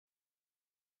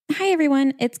Hi,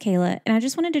 everyone. It's Kayla, and I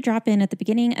just wanted to drop in at the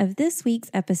beginning of this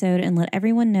week's episode and let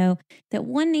everyone know that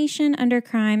One Nation Under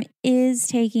Crime is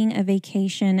taking a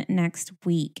vacation next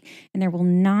week, and there will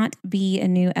not be a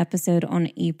new episode on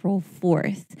April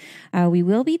 4th. We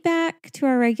will be back to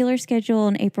our regular schedule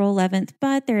on April 11th,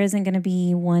 but there isn't going to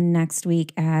be one next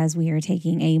week as we are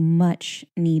taking a much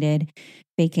needed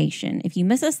vacation. If you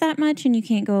miss us that much and you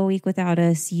can't go a week without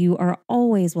us, you are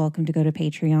always welcome to go to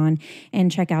Patreon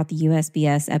and check out the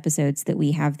USBS episodes that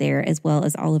we have there, as well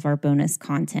as all of our bonus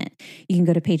content. You can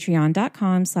go to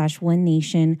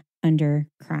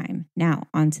patreon.com/OneNationUnderCrime. Now,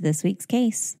 on to this week's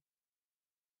case.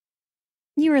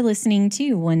 You are listening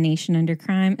to One Nation Under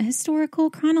Crime, a historical,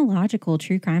 chronological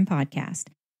true crime podcast.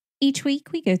 Each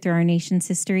week, we go through our nation's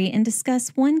history and discuss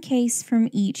one case from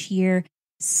each year.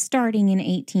 Starting in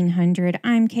 1800,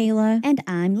 I'm Kayla. And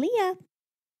I'm Leah.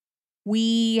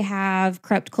 We have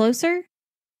crept closer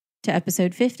to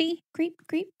episode 50.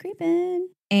 Creeping.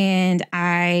 And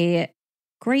I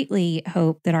greatly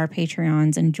hope that our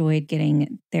Patreons enjoyed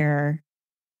getting their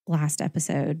last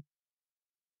episode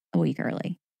a week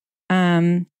early.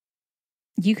 You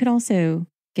could also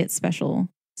get special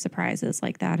surprises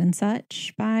like that and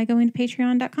such by going to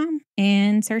patreon.com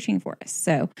and searching for us.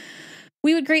 So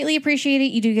we would greatly appreciate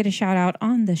it. You do get a shout out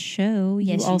on the show.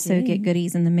 Yes, you also do. get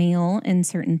goodies in the mail and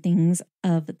certain things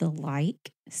of the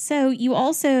like. So you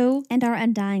also... And our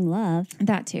undying love.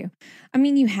 That too. I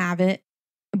mean, you have it,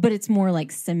 but it's more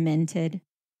like cemented.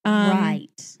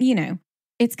 Right. You know,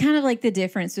 it's kind of like the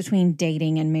difference between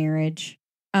dating and marriage.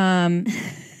 You're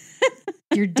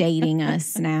dating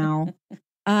us now.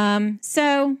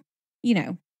 So, you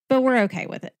know, but we're okay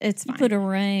with it. It's fine. Put a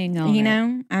ring on it. You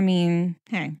know, I mean,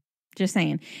 hey. Just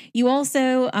saying. You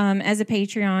also, as a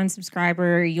Patreon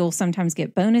subscriber, you'll sometimes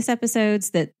get bonus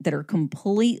episodes that are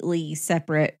completely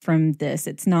separate from this.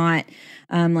 It's not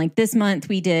like this month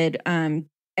we did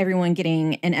everyone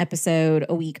getting an episode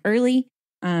a week early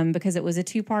because it was a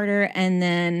two-parter. And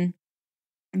then,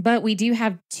 but we do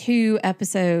have 2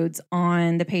 episodes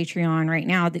on the Patreon right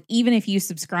now that even if you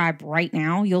subscribe right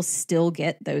now, you'll still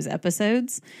get those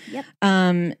episodes. Yep.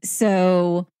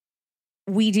 So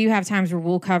we do have times where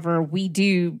we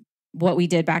do what we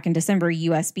did back in December,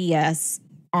 USBS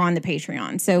on the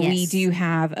Patreon. So we do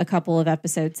have a couple of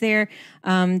episodes there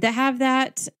that have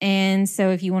that. And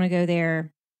so if you want to go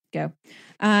there, go.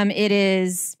 It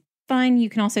is fun. You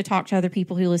can also talk to other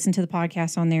people who listen to the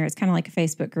podcast on there. It's kind of like a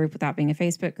Facebook group without being a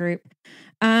Facebook group.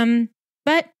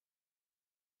 But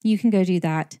you can go do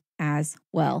that as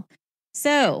well.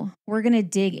 So we're going to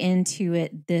dig into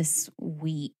it this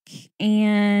week.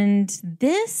 And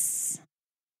this,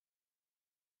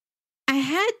 I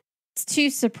had to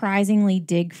surprisingly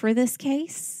dig for this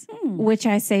case, which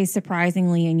I say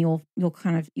surprisingly, and you'll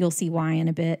see why in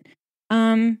a bit.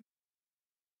 And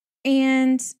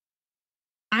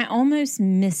I almost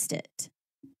missed it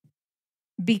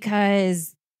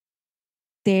because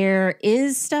there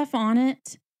is stuff on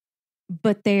it,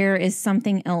 but there is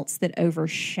something else that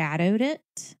overshadowed it.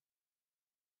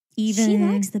 She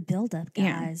likes the buildup,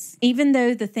 guys. Yeah, even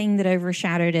though the thing that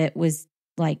overshadowed it was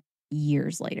like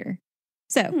years later.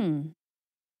 So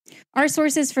our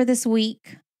sources for this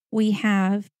week, we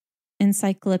have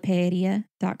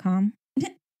encyclopedia.com,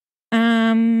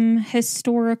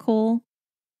 historical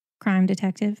crime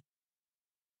detective,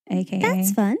 aka.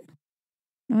 That's fun.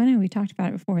 Oh, I know we talked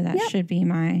about it before. That should be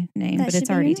my name, but it's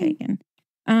already taken.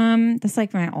 That's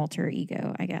like my alter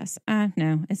ego, I guess.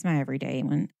 No, it's my everyday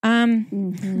one.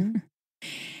 And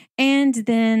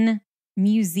then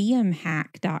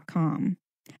museumhack.com.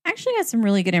 I actually got some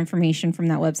really good information from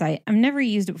that website. I've never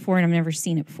used it before and I've never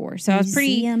seen it before. So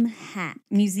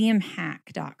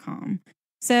museumhack.com.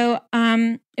 So,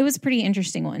 it was a pretty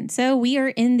interesting one. So we are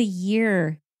in the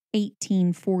year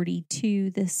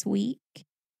 1842 this week.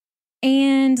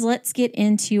 And let's get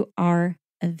into our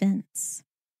events.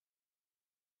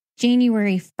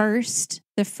 January 1st,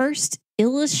 the first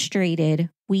illustrated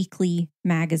weekly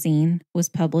magazine was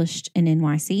published in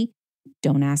NYC.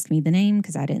 Don't ask me the name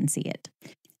because I didn't see it.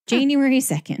 January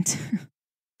 2nd,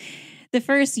 the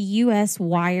first U.S.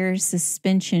 wire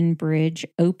suspension bridge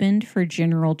opened for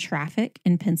general traffic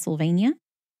in Pennsylvania.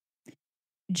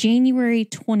 January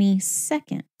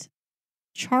 22nd,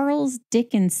 Charles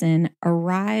Dickinson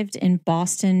arrived in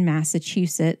Boston,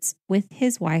 Massachusetts with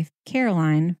his wife,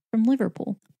 Caroline, from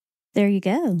Liverpool. There you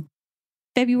go.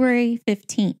 February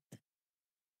 15th,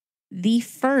 the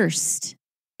first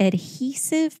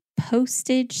adhesive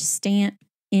postage stamp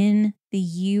in the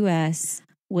U.S.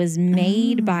 was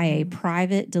made by a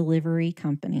private delivery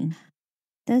company.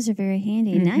 Those are very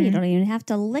handy. Now you don't even have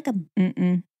to lick them.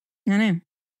 I know.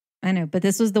 I know. But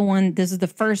this was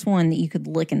the first one that you could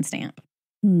lick and stamp.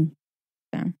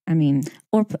 So, I mean.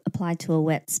 Or apply to a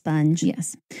wet sponge.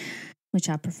 Yes. Which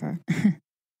I prefer.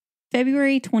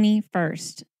 February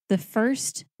 21st, the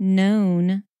first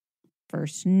known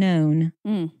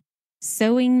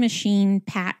sewing machine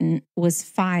patent was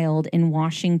filed in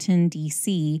Washington,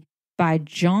 D.C. by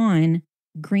John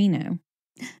Greenough.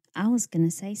 I was going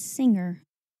to say singer.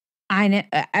 I know,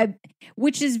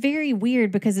 which is very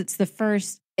weird because it's the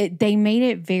first. They made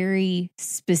it very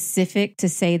specific to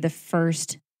say the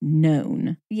first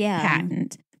known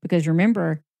patent. Because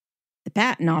remember, the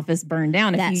patent office burned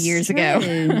down a few years ago.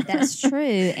 That's true.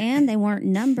 And they weren't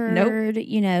numbered,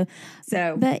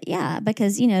 So, but yeah,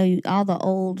 because, all the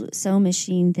old sewing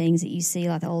machine things that you see,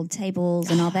 like the old tables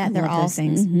and all that, they're all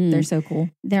things. Mm-hmm. They're so cool.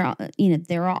 They're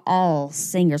all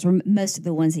singers. Most of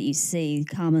the ones that you see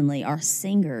commonly are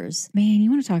singers. Man, you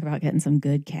want to talk about getting some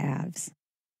good calves.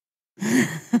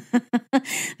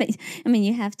 But,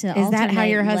 you have to. Is that how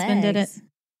your husband did it?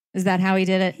 Is that how he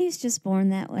did it? He's just born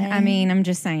that way. I mean, I'm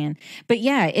just saying. But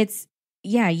yeah,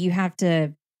 you have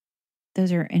to.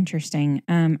 Those are interesting.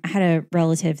 I had a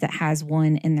relative that has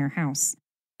one in their house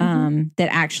that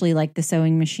actually, like, the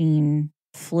sewing machine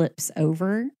flips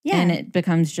over and it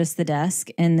becomes just the desk.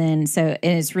 And then,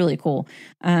 it's really cool.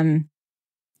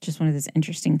 Just one of those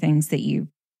interesting things that you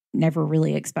never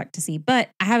really expect to see. But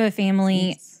I have a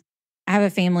family. Yes.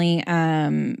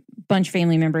 Bunch of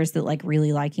family members that like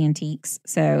really like antiques.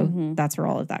 So that's where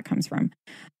all of that comes from.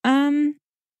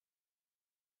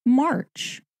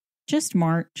 March. Just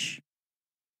March.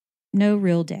 No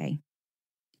real day.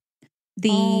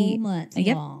 All month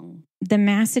long. The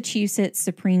Massachusetts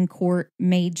Supreme Court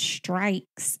made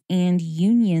strikes and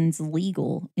unions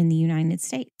legal in the United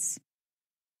States.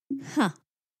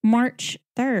 March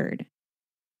 3rd.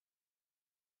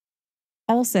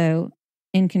 Also,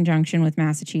 in conjunction with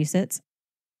Massachusetts,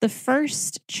 the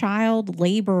first child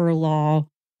labor law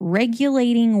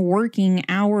regulating working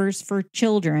hours for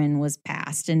children was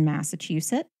passed in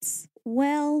Massachusetts.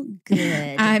 Well,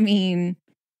 good. I mean,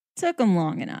 took them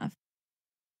long enough.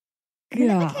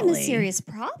 That became a serious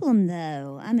problem,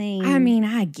 though. I mean,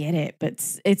 I get it, but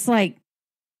it's like,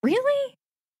 really?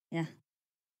 Yeah.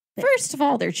 First of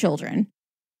all, they're children.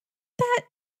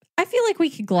 I feel like we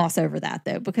could gloss over that,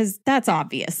 though, because that's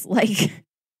obvious. Like,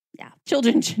 yeah,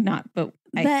 children should not, but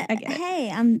I get it. Hey,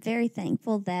 I'm very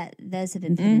thankful that those have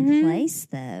been put in place,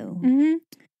 though.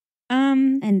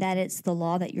 And that it's the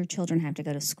law that your children have to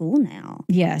go to school now.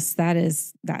 Yes,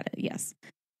 yes.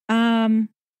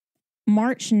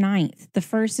 March 9th, the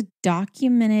first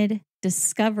documented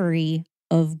discovery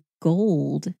of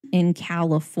gold in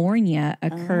California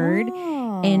occurred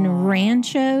in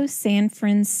Rancho San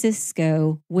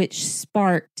Francisco, which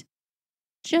sparked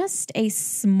just a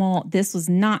small. This was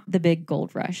not the big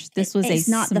gold rush. This was it's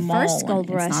not the first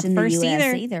gold rush in the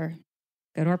U.S. either.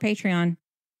 Go to our Patreon.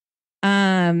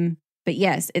 But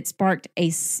yes, it sparked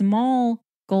a small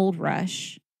gold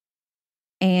rush,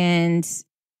 and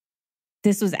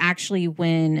this was actually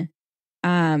when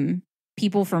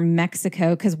people from Mexico,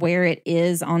 because where it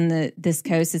is on this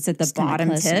coast, it's at the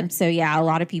bottom tip. So yeah, a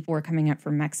lot of people were coming up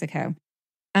from Mexico.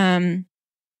 March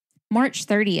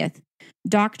 30th,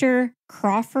 Dr.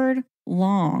 Crawford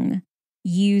Long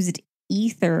used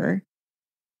ether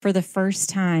for the first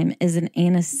time as an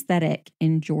anesthetic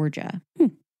in Georgia.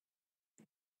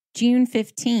 June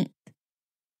 15th,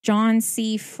 John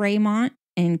C. Fremont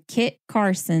and Kit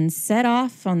Carson set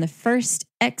off on the first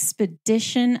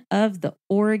expedition of the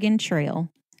Oregon Trail.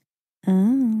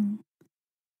 Oh.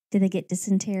 Did they get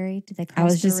dysentery? Did they cross I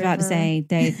was just the about to river? say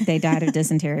they died of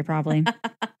dysentery probably. One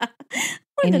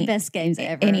of the best games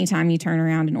ever. Anytime you turn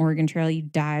around an Oregon Trail, you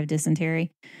die of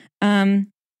dysentery.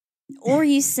 Or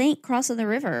you sink crossing the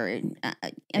river.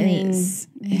 Or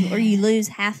you lose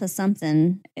half of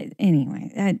something.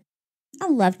 Anyway, I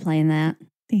loved playing that.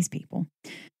 These people.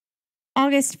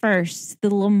 August 1st,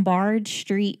 the Lombard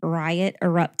Street riot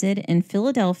erupted in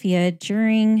Philadelphia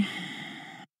during...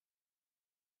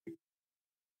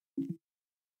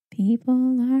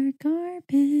 People are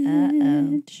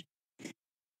garbage.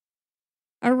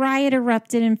 A riot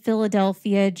erupted in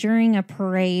Philadelphia during a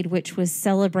parade which was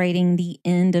celebrating the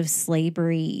end of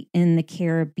slavery in the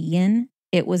Caribbean.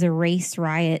 It was a race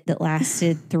riot that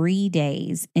lasted 3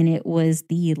 days, and it was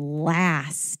the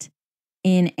last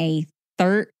in a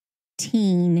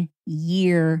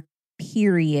 13-year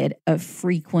period of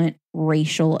frequent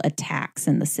racial attacks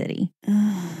in the city.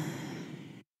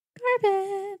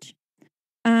 Garbage.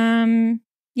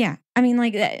 Yeah.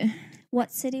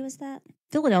 What city was that?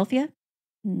 Philadelphia.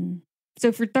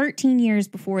 So for 13 years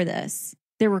before this,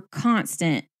 there were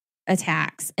constant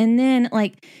attacks. And then,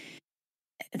 like,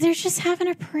 they're just having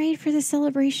a parade for the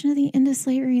celebration of the end of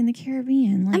slavery in the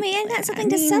Caribbean. Like, I mean, ain't that something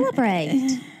to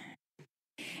celebrate?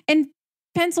 And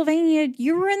Pennsylvania,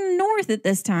 you were in the north at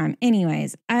this time.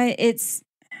 Anyways, I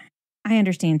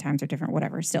understand times are different,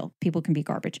 whatever. Still, people can be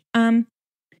garbage.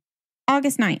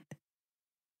 August 9th.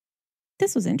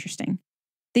 This was interesting.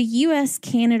 The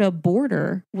U.S.-Canada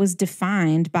border was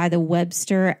defined by the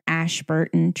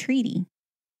Webster-Ashburton Treaty.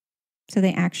 So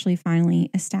they actually finally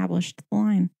established the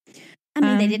line. I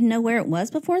mean, they didn't know where it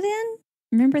was before then?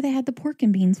 Remember, they had the Pork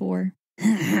and Beans War.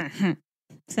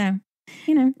 So,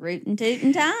 you know. Rootin'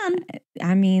 tootin' time.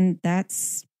 I mean,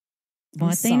 that's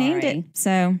what they named it.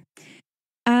 So,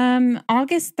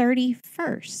 August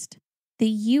 31st, the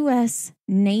U.S.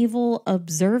 Naval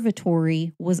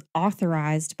Observatory was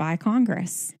authorized by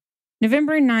Congress.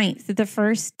 November 9th, the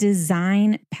first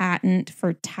design patent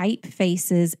for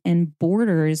typefaces and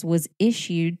borders was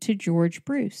issued to George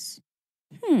Bruce.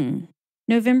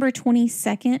 November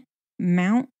 22nd,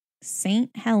 Mount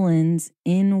St. Helens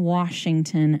in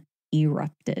Washington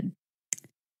erupted.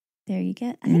 There you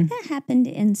go. I think that happened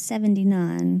in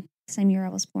 79, same year I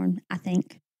was born, I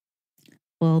think.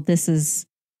 Well, this is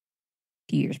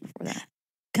a few years before that.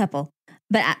 Couple.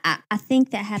 But I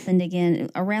think that happened again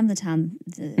around the time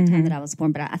that I was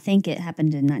born, but I think it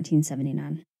happened in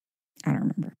 1979. I don't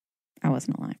remember. I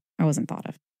wasn't alive. I wasn't thought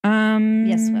of.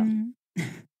 Yes, well.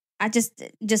 I just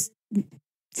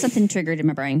something triggered in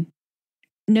my brain.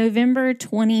 November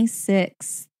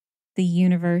 26th, the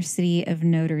University of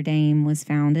Notre Dame was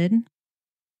founded.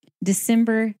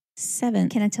 December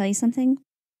 7th. Can I tell you something?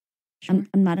 Sure.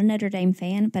 I'm not a Notre Dame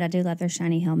fan, but I do love their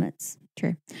shiny helmets.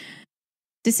 True.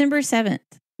 December 7th,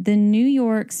 the New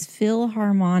York's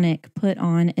Philharmonic put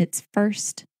on its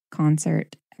first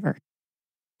concert ever.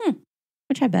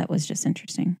 Which I bet was just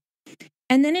interesting.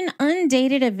 And then an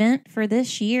undated event for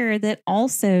this year that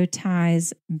also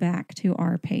ties back to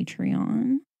our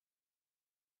Patreon.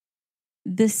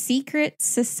 The secret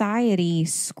society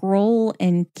Scroll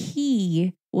and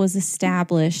Key was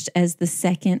established as the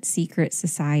second secret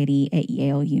society at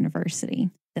Yale University.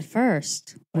 The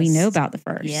first. We know about the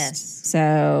first. Yes.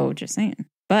 So just saying.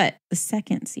 But the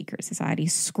second secret society,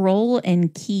 Scroll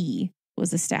and Key,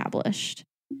 was established.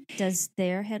 Does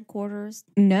their headquarters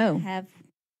have...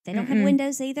 They don't have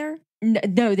windows either?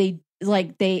 No,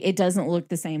 it doesn't look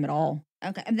the same at all.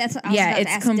 Okay. That's what I was about to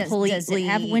ask. Completely... Does it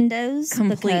have windows?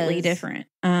 Completely different.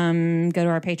 Go to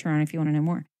our Patreon if you want to know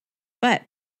more. But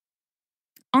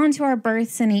on to our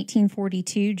births in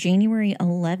 1842, January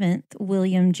 11th,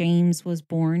 William James was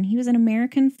born. He was an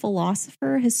American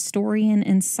philosopher, historian,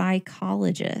 and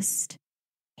psychologist.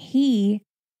 He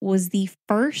was the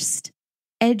first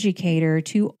educator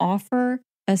to offer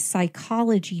a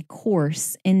psychology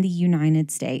course in the United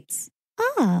States.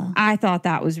 Oh. I thought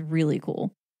that was really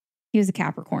cool. He was a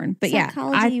Capricorn. But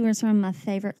psychology was one of my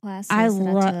favorite classes. I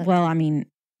love, well, I mean,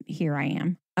 here I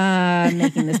am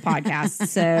making this podcast.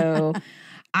 So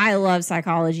I love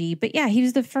psychology. But yeah, he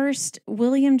was the first,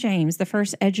 William James, the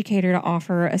first educator to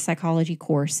offer a psychology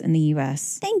course in the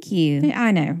U.S. Thank you.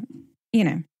 I know. You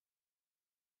know,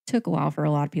 took a while for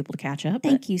a lot of people to catch up.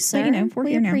 Thank you, sir. But,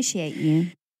 you know, we appreciate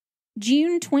you.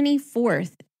 June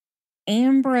 24th,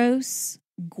 Ambrose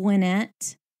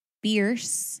Gwinnett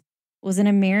Bierce was an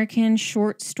American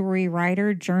short story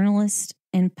writer, journalist,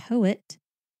 and poet.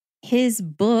 His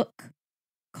book,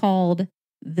 called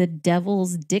The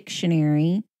Devil's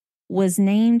Dictionary, was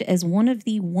named as one of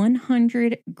the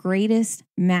 100 greatest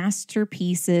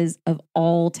masterpieces of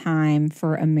all time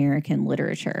for American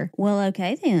literature. Well,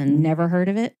 okay then. Never heard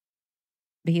of it,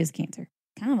 but he has cancer.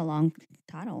 Kind of a long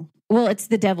title. Well, it's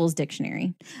The Devil's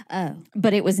Dictionary. Oh.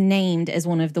 But it was named as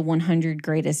one of the 100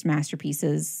 greatest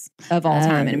masterpieces of all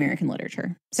time in American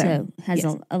literature. So it has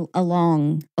a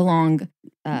long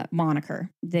moniker.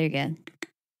 There you go.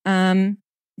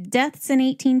 Deaths in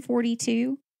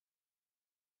 1842.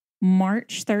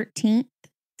 March 13th,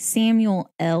 Samuel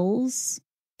Ells.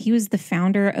 He was the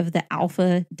founder of the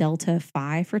Alpha Delta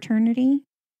Phi fraternity.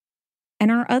 And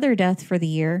our other death for the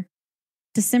year,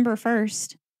 December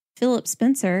 1st, Philip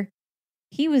Spencer.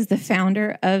 He was the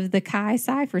founder of the Chi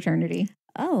Psi fraternity.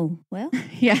 Oh, well.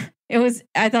 Yeah, it was.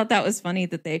 I thought that was funny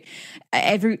that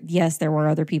yes, there were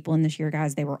other people in this year,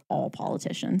 guys. They were all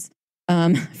politicians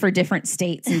for different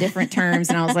states and different terms.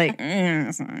 And I was like,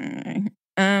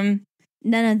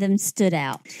 none of them stood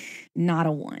out. Not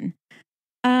a one.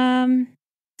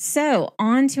 So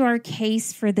on to our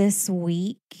case for this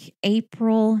week,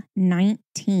 April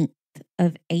 19th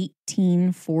of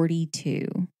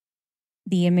 1842.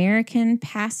 The American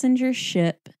passenger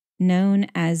ship known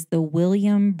as the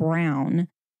William Brown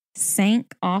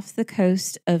sank off the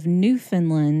coast of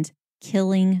Newfoundland,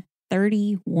 killing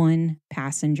 31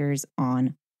 passengers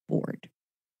on board.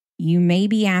 You may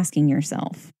be asking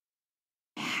yourself,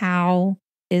 how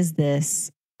is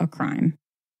this a crime?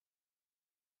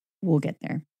 We'll get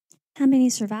there. How many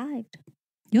survived?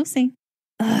 You'll see.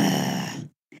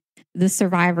 The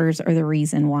survivors are the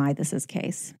reason why this is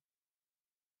case.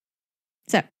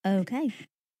 So, okay.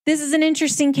 This is an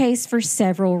interesting case for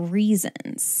several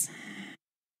reasons.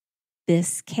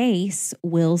 This case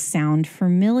will sound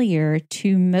familiar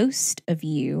to most of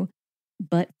you,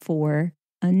 but for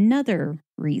another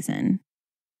reason.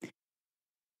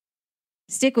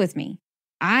 Stick with me.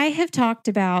 I have talked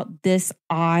about this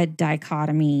odd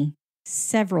dichotomy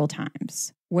several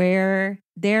times where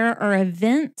there are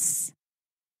events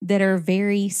that are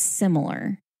very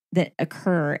similar that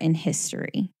occur in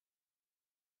history.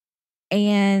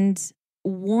 And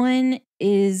one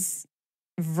is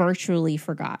virtually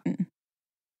forgotten.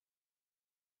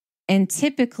 And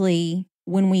typically,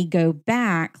 when we go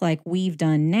back, like we've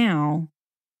done now,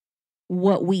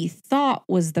 what we thought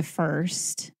was the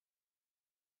first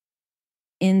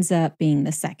ends up being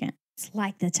the second. It's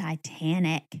like the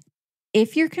Titanic.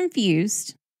 If you're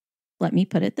confused, let me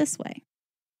put it this way.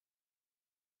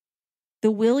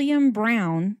 The William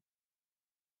Brown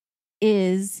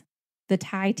is the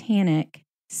Titanic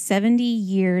 70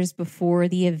 years before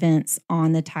the events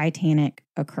on the Titanic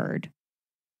occurred.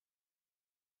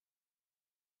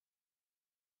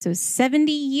 So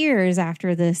 70 years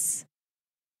after this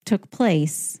took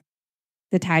place,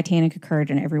 the Titanic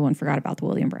occurred and everyone forgot about the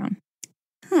William Brown.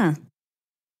 Huh.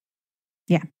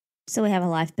 Yeah. So we have a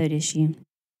lifeboat issue.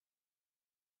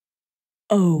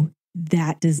 Oh,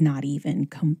 that does not even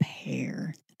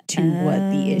compare to what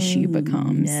the issue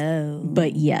becomes. No.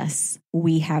 But yes,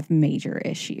 we have major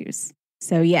issues.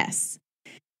 So yes,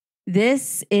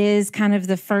 this is kind of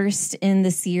the first in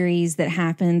the series that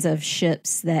happens of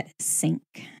ships that sink.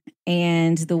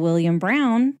 And the William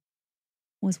Brown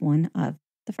was one of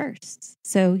the first.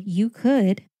 So you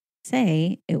could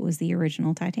say it was the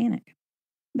original Titanic.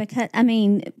 Because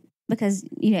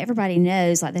everybody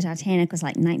knows like the Titanic was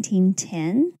like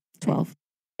 1910. 12.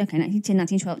 Okay, 1910,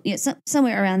 1912.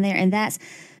 Somewhere around there. And that's,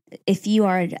 if you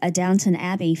are a Downton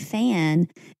Abbey fan,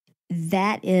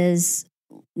 that is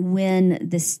when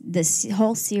this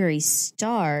whole series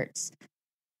starts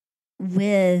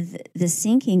with the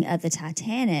sinking of the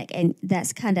Titanic. And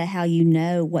that's kind of how you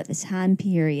know what the time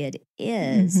period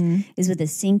is with the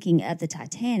sinking of the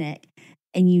Titanic.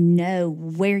 And you know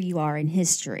where you are in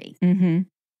history. Mm-hmm.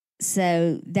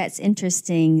 So that's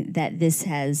interesting that this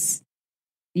has,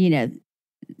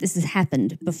 this has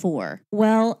happened before.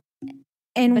 Well,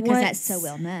 and because that's so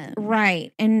well known.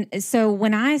 Right. And so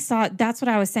when I saw, that's what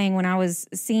I was saying when I was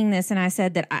seeing this, and I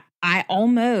said that I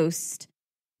almost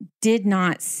did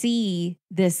not see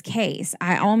this case.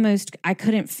 I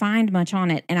couldn't find much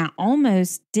on it, and I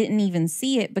almost didn't even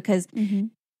see it because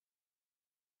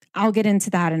I'll get into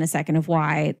that in a second of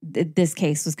why this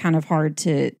case was kind of hard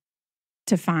to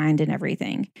find and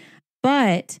everything.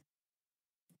 But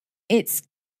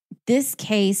this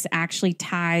case actually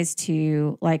ties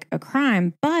to like a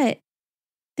crime, but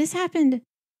this happened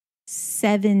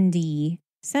 70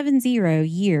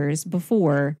 years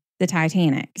before the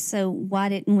Titanic. So why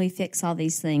didn't we fix all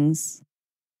these things?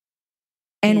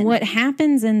 And what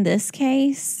happens in this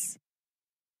case,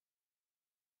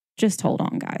 just hold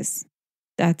on, guys.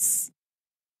 That's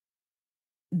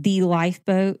the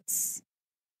lifeboats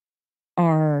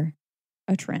are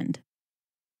a trend.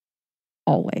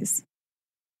 Always.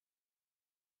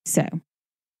 So,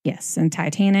 yes, and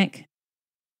Titanic,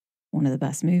 one of the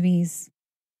best movies.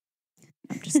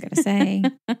 I'm just going to say.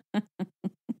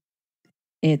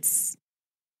 It's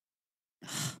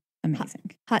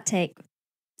amazing. Hot take.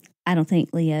 I don't think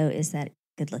Leo is that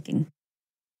good looking.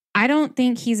 I don't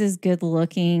think he's as good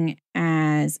looking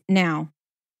as now.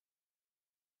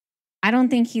 I don't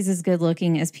think he's as good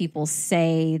looking as people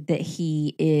say that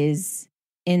he is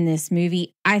in this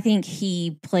movie. I think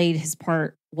he played his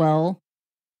part well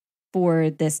for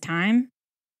this time,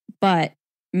 but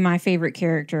my favorite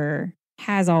character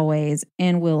has always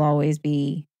and will always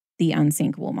be the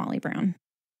unsinkable Molly Brown.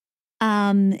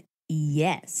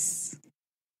 Yes.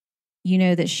 You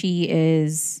know that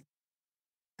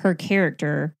her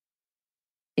character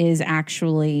is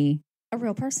actually a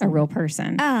real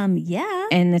person. Yeah.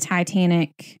 And the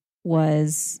Titanic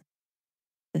was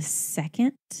the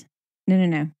second?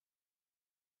 No.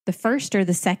 The first or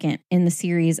the second in the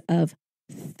series of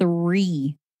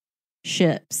 3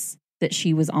 ships that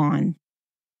she was on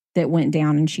that went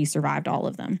down, and she survived all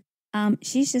of them.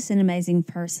 She's just an amazing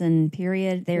person,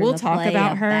 period. There's We'll a talk play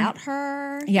about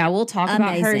her. Yeah, we'll talk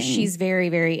about her. She's very,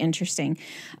 very interesting.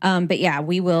 But yeah,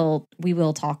 we will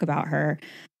talk about her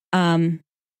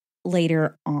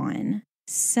later on.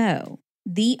 So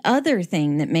the other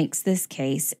thing that makes this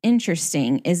case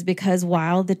interesting is because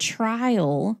while the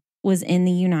trial was in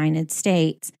the United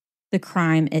States, the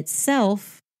crime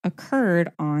itself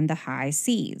occurred on the high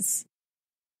seas.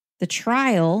 The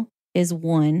trial is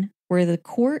one where the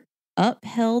court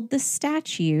upheld the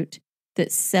statute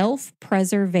that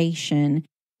self-preservation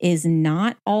is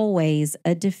not always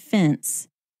a defense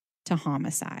to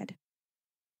homicide.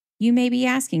 You may be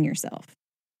asking yourself,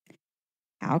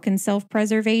 how can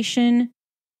self-preservation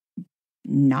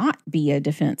not be a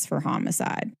defense for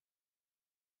homicide?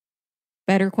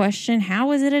 Better question,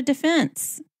 how is it a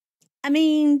defense? I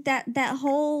mean, that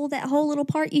whole little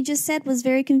part you just said was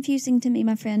very confusing to me,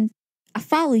 my friend. I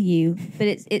follow you, but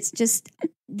it's just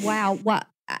wow, what?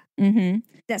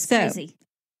 That's crazy.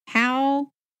 How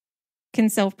can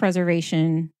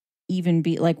self-preservation even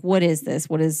be like? What is this?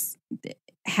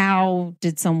 How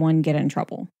did someone get in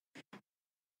trouble?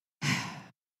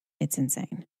 It's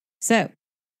insane. So,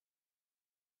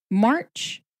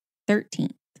 March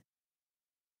 13th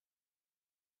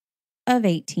of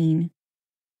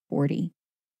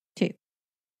 1842,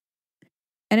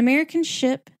 an American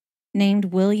ship named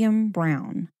William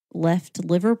Brown left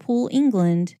Liverpool,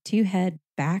 England, to head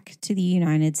back to the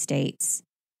United States,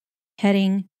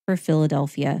 heading for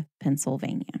Philadelphia,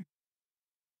 Pennsylvania.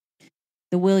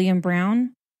 The William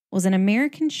Brown was an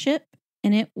American ship,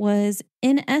 and it was,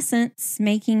 in essence,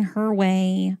 making her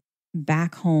way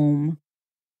back home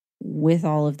with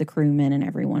all of the crewmen and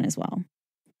everyone as well.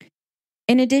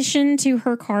 In addition to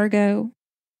her cargo,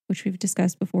 which we've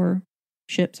discussed before,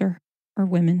 ships are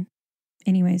women.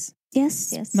 Anyways.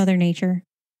 Yes. Mother Nature.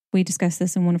 We discussed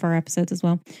this in one of our episodes as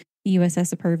well. The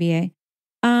USS Epervier.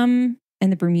 And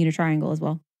the Bermuda Triangle as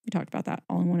well. We talked about that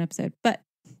all in one episode. But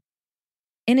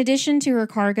in addition to her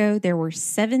cargo, there were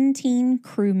 17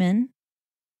 crewmen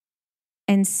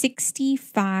and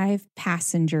 65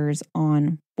 passengers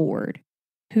on board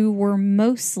who were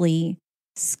mostly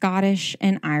Scottish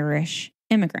and Irish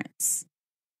immigrants.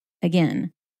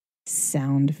 Again,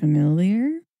 sound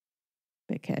familiar?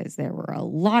 Because there were a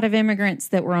lot of immigrants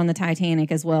that were on the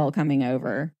Titanic as well coming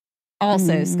over,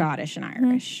 also Scottish and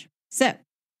Irish. So,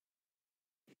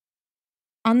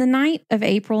 on the night of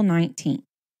April 19th,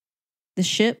 the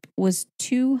ship was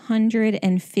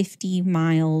 250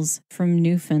 miles from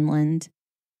Newfoundland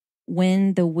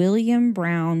when the William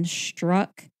Brown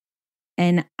struck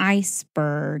an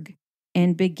iceberg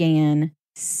and began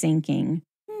sinking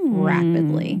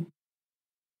rapidly.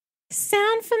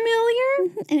 Sound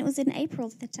familiar? And it was in April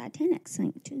the Titanic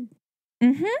sank too.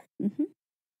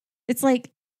 It's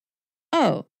like,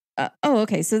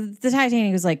 okay. So the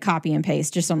Titanic was like copy and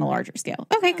paste, just on a larger scale.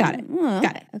 Okay, got it.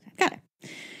 Got it.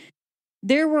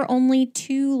 There were only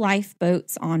 2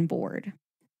 lifeboats on board.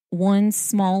 One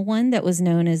small one that was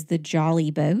known as the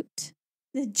Jolly Boat.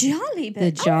 The Jolly Boat?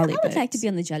 The Jolly Boat. I would like to be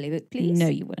on the Jolly Boat, please. No,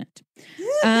 you wouldn't.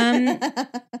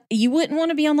 You wouldn't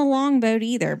want to be on the longboat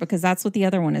either, because that's what the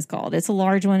other one is called. It's a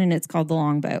large one, and it's called the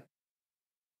longboat.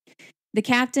 The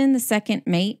captain, the second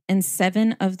mate, and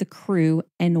 7 of the crew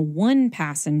and 1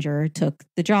 passenger took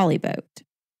the Jolly Boat.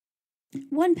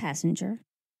 1 passenger.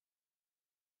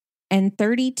 And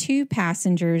 32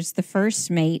 passengers, the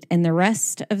first mate, and the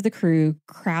rest of the crew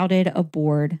crowded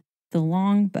aboard the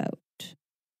longboat.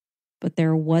 But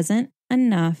there wasn't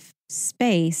enough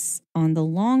space on the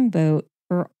longboat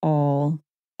for all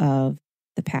of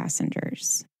the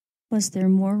passengers. Was there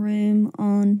more room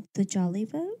on the Jolly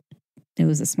Boat? It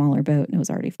was a smaller boat and it was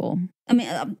already full. I mean,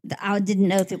 I didn't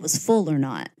know if it was full or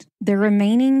not. The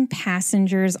remaining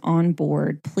passengers on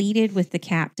board pleaded with the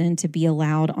captain to be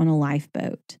allowed on a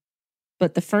lifeboat.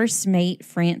 But the first mate,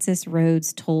 Francis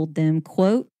Rhodes, told them,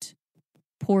 quote,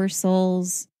 "Poor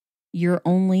souls, you're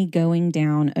only going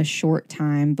down a short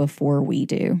time before we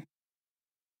do."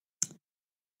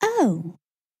 Oh.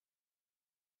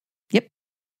 Yep.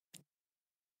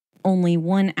 Only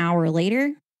 1 hour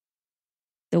later,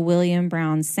 the William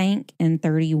Brown sank and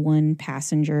 31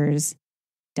 passengers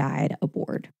died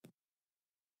aboard.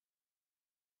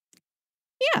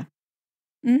 Yeah.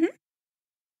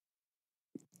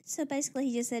 So basically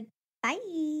he just said, bye.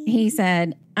 He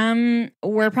said,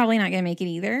 we're probably not going to make it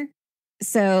either.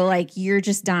 So, like, you're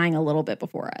just dying a little bit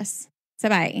before us. So,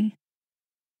 bye.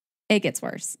 It gets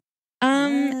worse.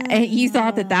 You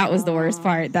thought that was the worst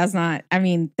part. That's not, I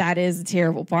mean, that is a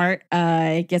terrible part.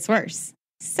 It gets worse.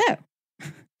 So,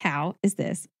 how is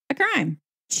this a crime?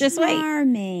 Just wait.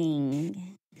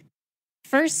 Charming.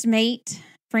 First mate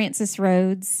Francis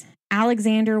Rhodes,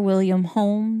 Alexander William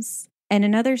Holmes, and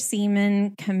another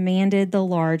seaman commanded the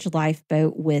large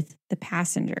lifeboat with the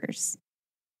passengers.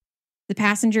 The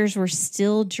passengers were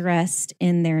still dressed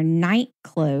in their night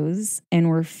clothes and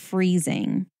were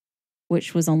freezing,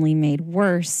 which was only made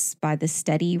worse by the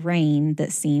steady rain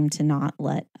that seemed to not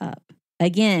let up.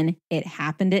 Again, it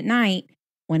happened at night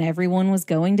when everyone was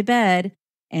going to bed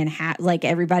and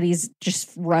everybody's just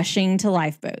rushing to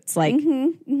lifeboats.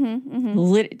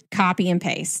 Copy and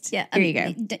paste. Yeah, Here you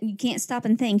go. You can't stop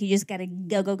and think. You just got to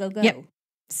go, go, go, go. Yep.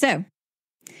 So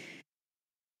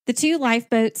the two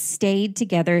lifeboats stayed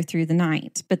together through the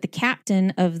night, but the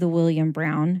captain of the William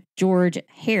Brown, George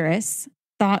Harris,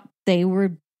 thought they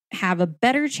would have a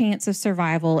better chance of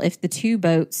survival if the two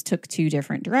boats took two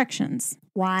different directions.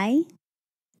 Why?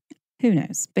 Who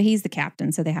knows? But he's the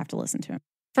captain, so they have to listen to him.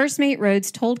 First Mate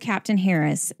Rhodes told Captain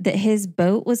Harris that his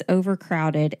boat was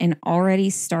overcrowded and already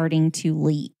starting to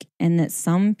leak, and that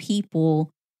some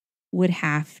people would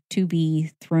have to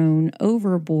be thrown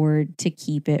overboard to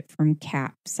keep it from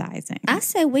capsizing. I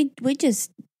say we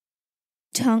just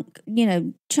chunk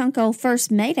old First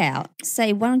Mate out.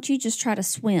 Say, why don't you just try to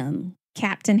swim?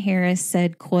 Captain Harris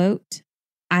said, quote,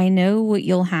 "I know what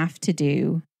you'll have to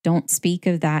do. Don't speak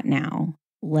of that now.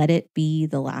 Let it be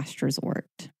the last resort."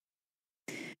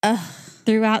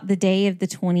 Throughout the day of the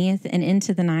 20th and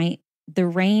into the night, the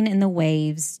rain and the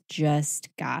waves just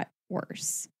got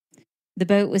worse. The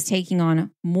boat was taking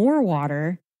on more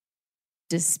water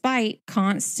despite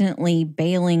constantly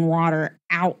bailing water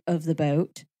out of the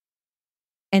boat,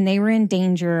 and they were in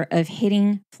danger of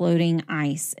hitting floating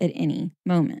ice at any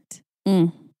moment.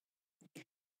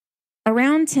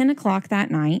 Around 10 o'clock that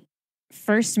night,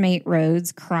 First Mate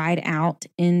Rhodes cried out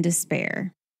in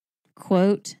despair,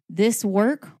 quote, "This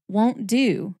work won't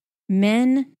do.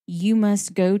 Men, you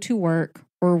must go to work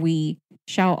or we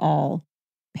shall all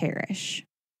perish."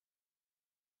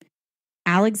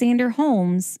 Alexander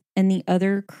Holmes and the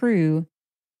other crew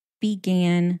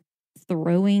began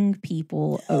throwing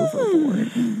people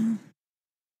overboard.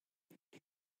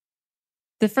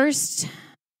 The first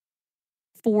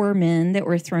 4 men that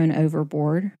were thrown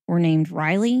overboard were named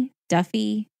Riley,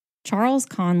 Duffy, Charles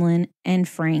Conlon, and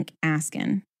Frank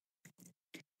Askin.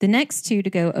 The next 2 to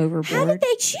go overboard. How did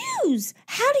they choose?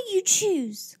 How do you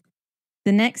choose?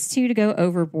 The next 2 to go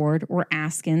overboard were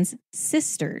Askin's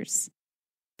sisters,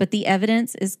 but the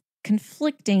evidence is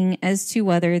conflicting as to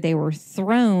whether they were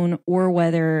thrown or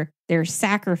whether their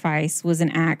sacrifice was an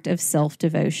act of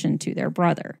self-devotion to their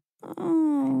brother.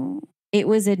 Oh. It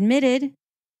was admitted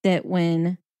that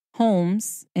when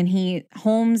Holmes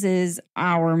is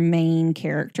our main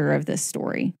character of this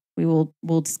story. We'll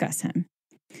discuss him.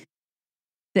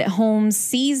 That Holmes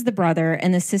sees the brother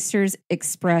and the sisters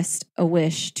expressed a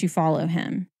wish to follow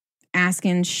him.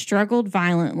 Askin struggled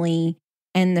violently,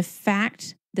 and the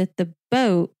fact that the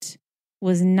boat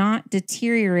was not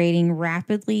deteriorating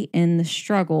rapidly in the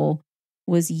struggle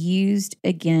was used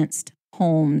against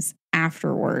Holmes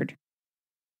afterward.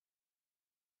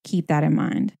 Keep that in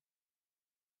mind.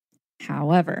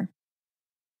 However,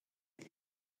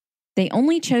 they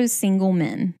only chose single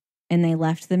men, and they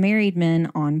left the married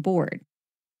men on board.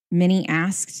 Many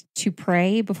asked to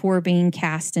pray before being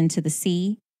cast into the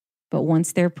sea, but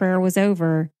once their prayer was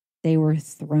over, they were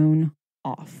thrown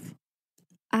off.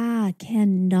 I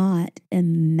cannot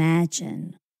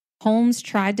imagine. Holmes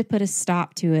tried to put a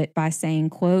stop to it by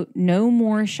saying, quote, "No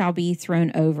more shall be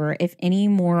thrown over. If any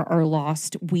more are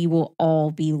lost, we will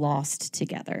all be lost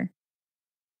together."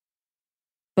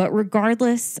 But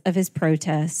regardless of his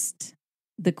protest,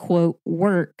 the quote,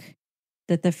 work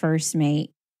that the first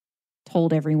mate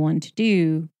told everyone to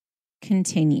do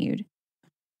continued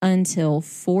until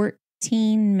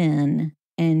 14 men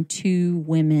and 2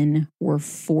 women were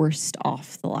forced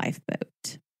off the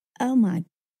lifeboat. Oh my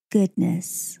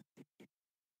goodness.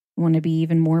 Want to be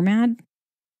even more mad?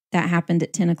 That happened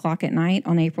at 10 o'clock at night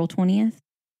on April 20th.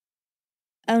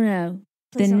 Oh no.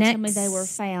 Please don't tell me they were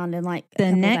found in like a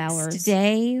couple of hours. The next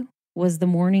day was the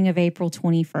morning of April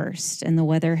 21st, and the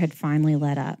weather had finally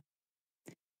let up.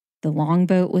 The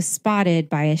longboat was spotted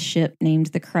by a ship named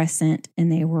the Crescent,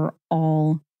 and they were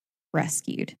all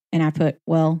rescued. And I put,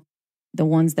 well, the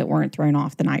ones that weren't thrown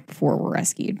off the night before were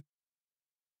rescued.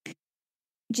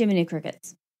 Jiminy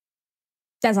Crickets.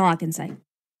 That's all I can say.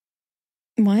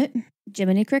 What?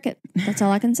 Jiminy Cricket. That's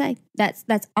all I can say. That's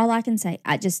all I can say.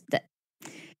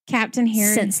 Captain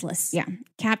Harris. Senseless. Yeah.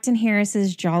 Captain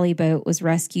Harris's jolly boat was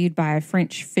rescued by a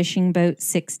French fishing boat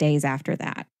 6 days after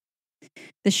that.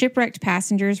 The shipwrecked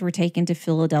passengers were taken to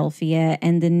Philadelphia,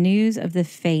 and the news of the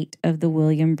fate of the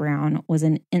William Brown was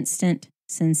an instant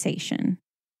sensation.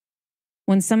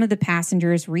 When some of the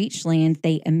passengers reached land,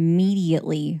 they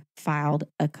immediately filed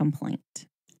a complaint.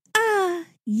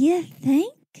 You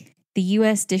think? The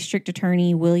U.S. District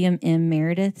Attorney William M.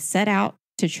 Meredith set out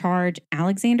to charge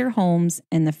Alexander Holmes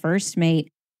and the first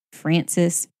mate,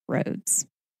 Francis Rhodes.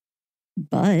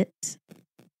 But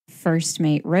first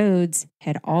mate Rhodes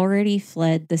had already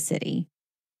fled the city,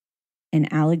 and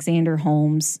Alexander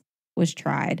Holmes was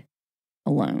tried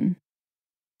alone.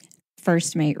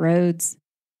 First mate Rhodes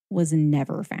was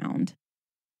never found.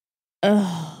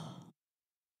 Mm-hmm.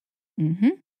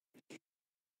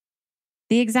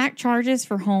 The exact charges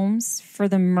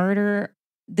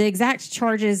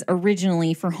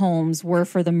originally for Holmes were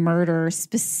for the murder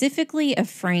specifically of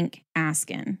Frank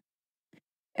Askin.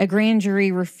 A grand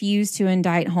jury refused to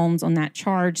indict Holmes on that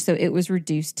charge, so it was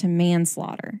reduced to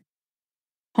manslaughter.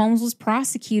 Holmes was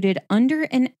prosecuted under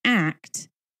an act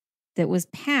that was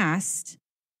passed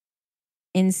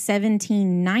in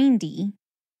 1790,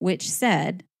 which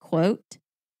said, quote,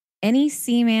 "Any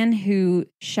seaman who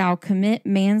shall commit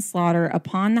manslaughter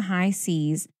upon the high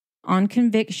seas on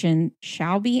conviction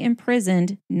shall be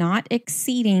imprisoned not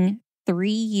exceeding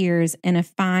 3 years and a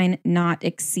fine not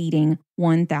exceeding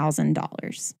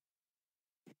 $1,000.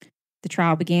 The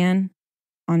trial began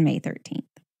on May 13th.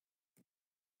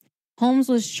 Holmes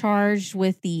was charged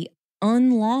with the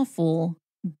unlawful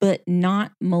but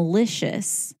not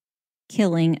malicious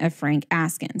killing of Frank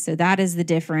Askin. So that is the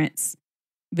difference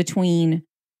between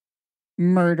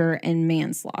murder and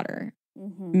manslaughter.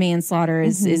 Mm-hmm. Manslaughter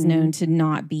is known to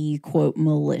not be, quote,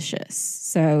 malicious.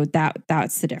 So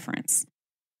that's the difference.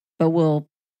 But we'll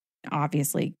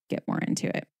obviously get more into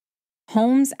it.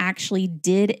 Holmes actually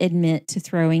did admit to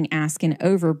throwing Askin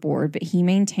overboard, but he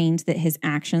maintained that his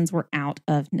actions were out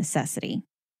of necessity.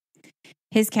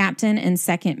 His captain and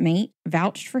second mate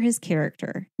vouched for his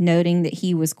character, noting that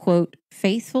he was, quote,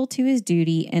 faithful to his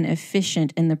duty and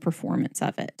efficient in the performance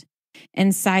of it,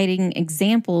 and citing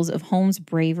examples of Holmes'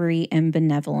 bravery and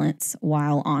benevolence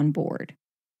while on board.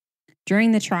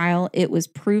 During the trial, it was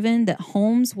proven that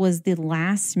Holmes was the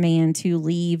last man to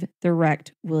leave the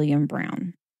wrecked William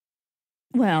Brown.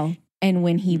 Well, and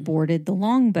when he boarded the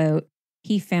longboat,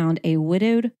 he found a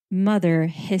widowed mother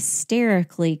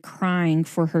hysterically crying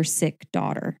for her sick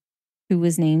daughter, who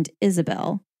was named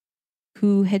Isabel,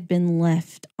 who had been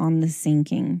left on the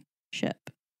sinking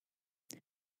ship.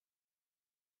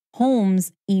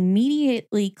 Holmes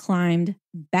immediately climbed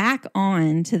back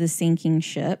on to the sinking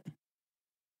ship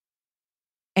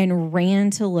and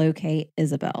ran to locate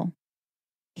Isabel.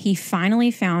 He finally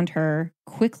found her,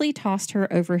 quickly tossed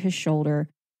her over his shoulder,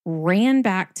 ran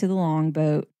back to the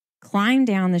longboat, climbed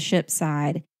down the ship's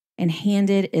side, and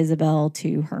handed Isabel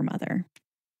to her mother.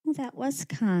 Well, that was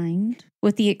kind.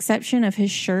 With the exception of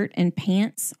his shirt and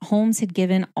pants, Holmes had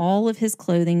given all of his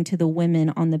clothing to the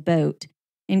women on the boat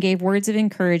and gave words of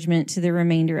encouragement to the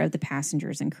remainder of the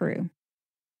passengers and crew.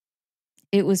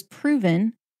 It was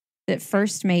proven that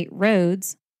First Mate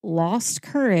Rhodes lost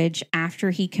courage after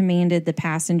he commanded the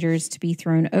passengers to be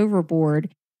thrown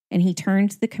overboard, and he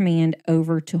turned the command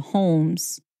over to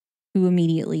Holmes, who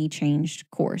immediately changed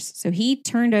course. So he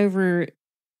turned over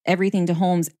everything to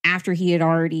Holmes after they had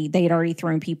already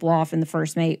thrown people off, and the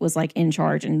first mate was like in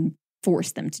charge and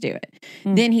forced them to do it.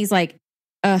 Then he's like,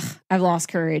 I've lost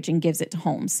courage, and gives it to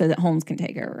Holmes so that Holmes can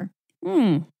take over.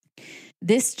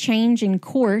 This change in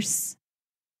course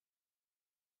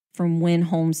from when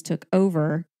Holmes took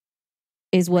over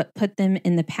is what put them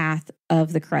in the path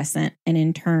of the Crescent, and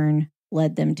in turn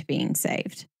led them to being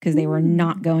saved, because they were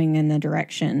not going in the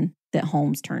direction that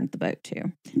Holmes turned the boat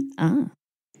to.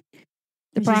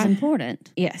 Which is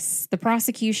important. Yes. The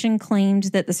prosecution claimed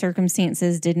that the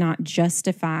circumstances did not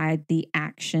justify the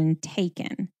action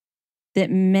taken, that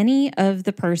many of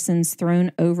the persons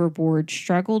thrown overboard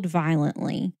struggled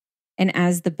violently, and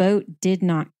as the boat did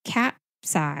not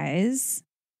capsize,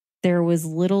 there was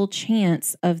little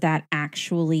chance of that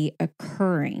actually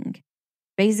occurring.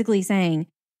 Basically saying,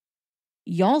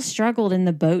 y'all struggled and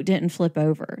the boat didn't flip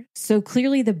over. So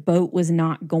clearly the boat was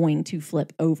not going to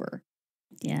flip over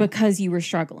because you were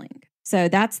struggling. So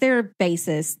that's their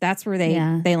basis. That's where they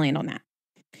land on that.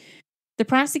 The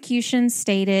prosecution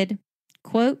stated,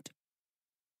 quote,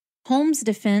 Holmes'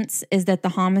 defense is that the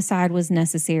homicide was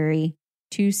necessary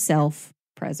to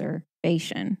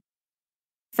self-preservation.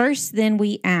 First, then,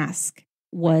 we ask,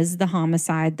 was the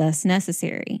homicide thus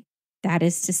necessary? That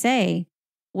is to say,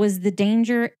 was the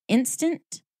danger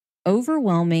instant,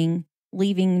 overwhelming,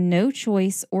 leaving no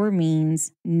choice or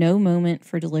means, no moment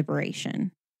for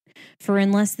deliberation? For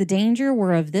unless the danger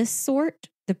were of this sort,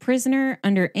 the prisoner,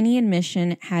 under any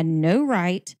admission, had no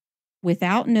right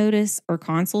without notice or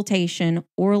consultation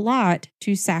or lot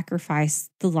to sacrifice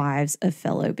the lives of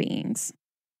fellow beings.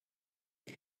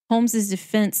 Holmes's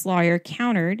defense lawyer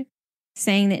countered,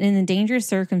 saying that in the dangerous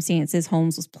circumstances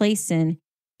Holmes was placed in,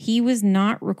 he was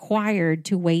not required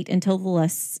to wait until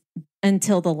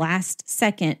the last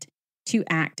second to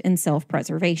act in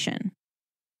self-preservation.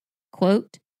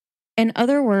 Quote, in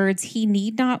other words, he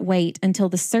need not wait until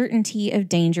the certainty of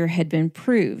danger had been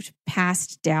proved,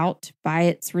 past doubt by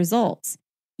its results.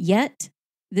 Yet,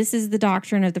 this is the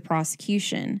doctrine of the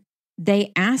prosecution.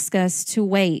 They ask us to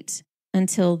wait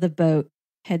until the boat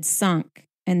had sunk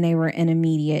and they were in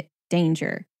immediate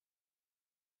danger.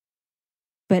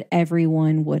 But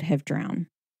everyone would have drowned.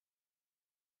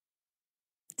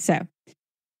 So,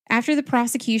 after the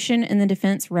prosecution and the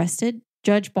defense rested,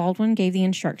 Judge Baldwin gave the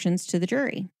instructions to the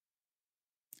jury.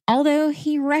 Although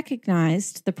he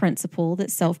recognized the principle that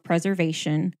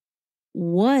self-preservation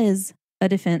was a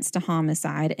defense to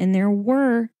homicide and there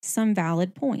were some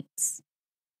valid points,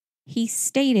 he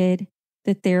stated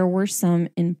that there were some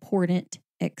important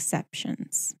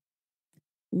exceptions.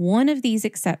 One of these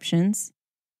exceptions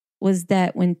was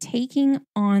that when taking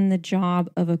on the job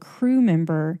of a crew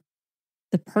member,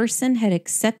 the person had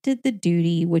accepted the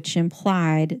duty which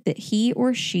implied that he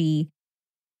or she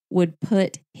would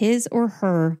put his or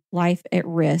her life at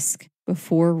risk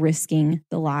before risking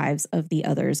the lives of the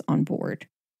others on board,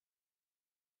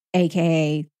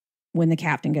 aka when the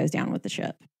captain goes down with the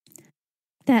ship.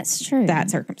 That's true. That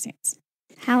circumstance.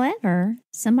 However,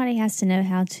 somebody has to know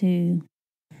how to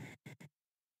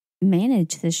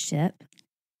manage this ship.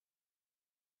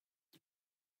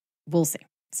 We'll see.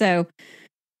 So,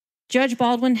 Judge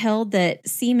Baldwin held that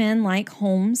seamen like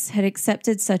Holmes had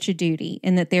accepted such a duty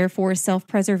and that therefore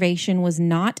self-preservation was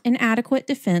not an adequate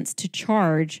defense to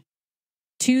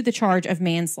the charge of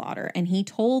manslaughter. And he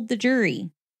told the jury,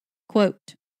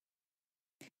 quote,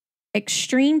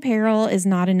 extreme peril is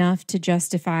not enough to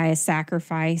justify a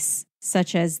sacrifice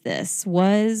such as this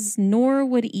was, nor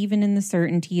would even in the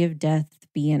certainty of death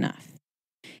be enough.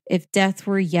 If death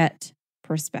were yet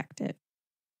prospective,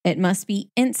 it must be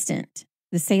instant.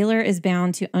 The sailor is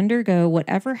bound to undergo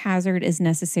whatever hazard is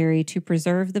necessary to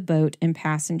preserve the boat and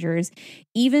passengers,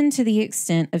 even to the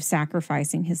extent of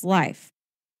sacrificing his life.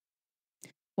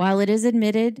 While it is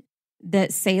admitted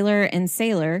that sailor and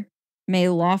sailor may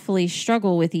lawfully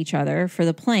struggle with each other for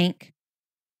the plank,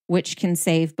 which can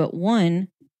save but one,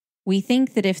 we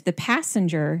think that if the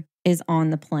passenger is on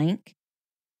the plank,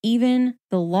 even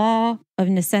the law of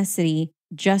necessity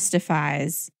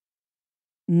justifies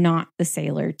not the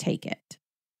sailor take it.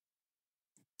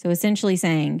 So essentially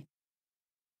saying,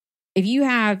 if you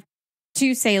have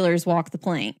two sailors walk the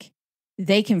plank,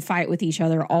 they can fight with each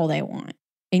other all they want,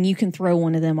 and you can throw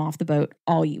one of them off the boat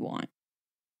all you want.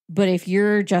 But if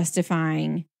you're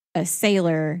justifying a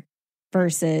sailor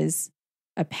versus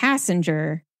a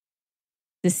passenger,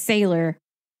 the sailor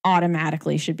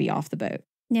automatically should be off the boat.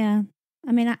 Yeah.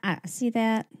 I mean, I see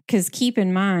that. Because keep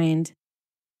in mind,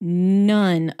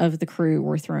 none of the crew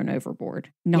were thrown overboard.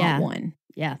 Not one.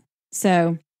 Yeah.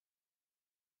 So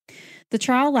the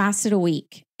trial lasted a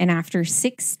week, and after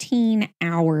 16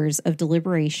 hours of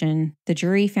deliberation, the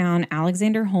jury found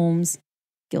Alexander Holmes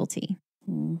guilty.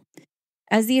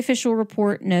 As the official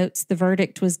report notes, the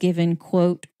verdict was given,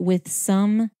 quote, with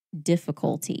some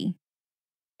difficulty,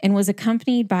 and was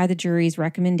accompanied by the jury's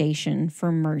recommendation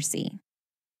for mercy.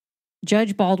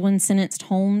 Judge Baldwin sentenced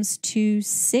Holmes to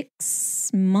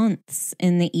 6 months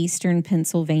in the Eastern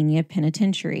Pennsylvania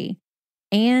Penitentiary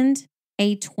and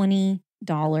a $20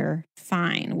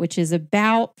 fine, which is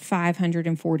about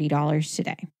 $540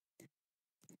 today.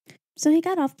 So he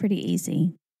got off pretty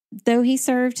easy. Though he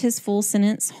served his full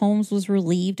sentence, Holmes was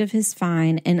relieved of his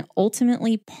fine and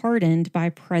ultimately pardoned by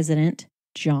President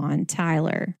John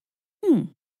Tyler.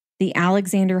 The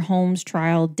Alexander Holmes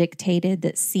trial dictated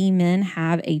that seamen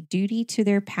have a duty to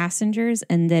their passengers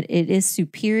and that it is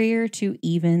superior to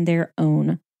even their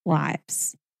own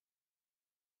lives.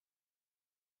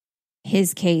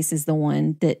 His case is the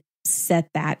one that set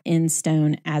that in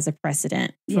stone as a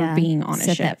precedent for being on a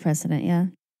ship. Set that precedent, yeah.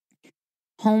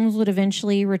 Holmes would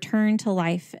eventually return to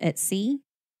life at sea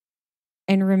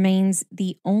and remains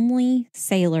the only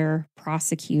sailor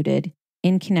prosecuted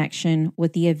in connection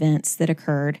with the events that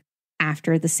occurred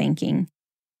after the sinking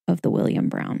of the William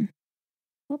Brown.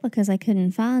 Well, because I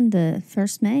couldn't find the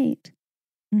first mate.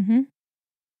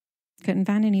 Couldn't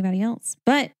find anybody else.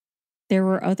 But there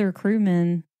were other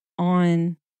crewmen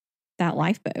on that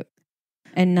lifeboat,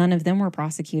 and none of them were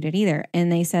prosecuted either.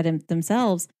 And they said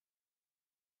themselves,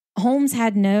 Holmes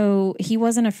he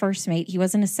wasn't a first mate. He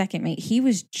wasn't a second mate. He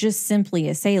was just simply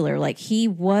a sailor. Like, he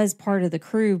was part of the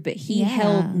crew, but he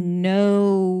held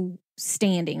no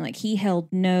standing. Like, he held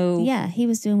no he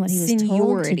was doing what he was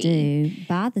told to do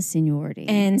by the seniority.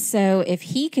 And so if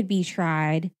he could be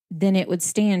tried, then it would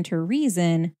stand to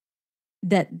reason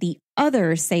that the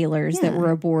other sailors that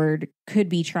were aboard could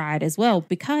be tried as well,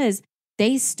 because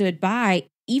they stood by,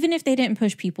 even if they didn't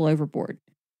push people overboard.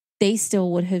 They still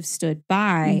would have stood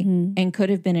by and could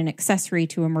have been an accessory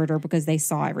to a murder because they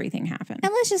saw everything happen.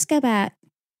 And let's just go back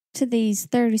to these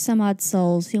 30 some odd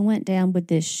souls who went down with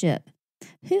this ship.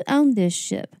 Who owned this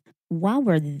ship? Why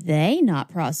were they not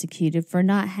prosecuted for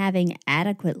not having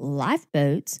adequate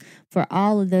lifeboats for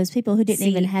all of those people who didn't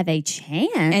even have a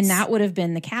chance? And that would have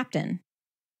been the captain.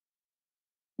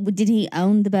 Did he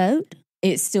own the boat?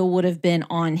 It still would have been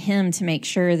on him to make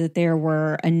sure that there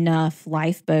were enough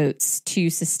lifeboats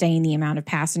to sustain the amount of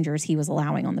passengers he was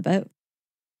allowing on the boat.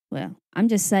 Well, I'm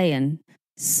just saying,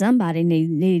 somebody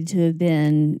needed to have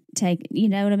been taken. You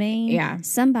know what I mean? Yeah.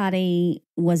 Somebody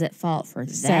was at fault for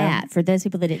that, for those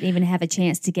people that didn't even have a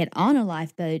chance to get on a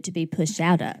lifeboat to be pushed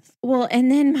out of. Well,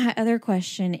 and then my other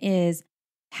question is,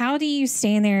 how do you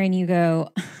stand there and you go,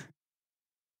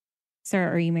 sir,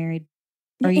 are you married?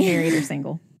 Are you married or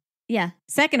single? Yeah.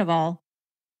 Second of all,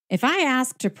 if I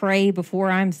ask to pray before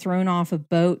I'm thrown off a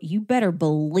boat, you better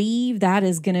believe that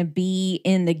is going to be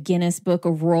in the Guinness Book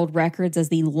of World Records as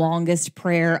the longest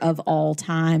prayer of all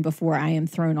time before I am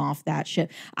thrown off that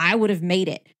ship. I would have made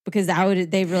it because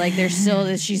they were like,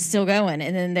 she's still going.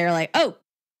 And then they're like, oh,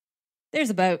 there's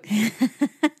a boat.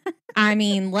 I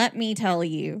mean, let me tell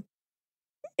you,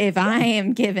 if I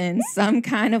am given some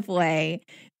kind of way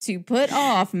to put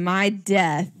off my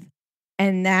death,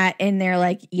 and they're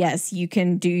like, yes, you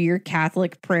can do your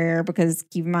Catholic prayer, because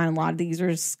keep in mind, a lot of these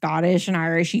are Scottish and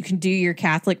Irish. You can do your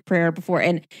Catholic prayer before.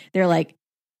 And they're like,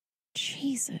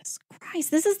 Jesus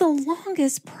Christ, this is the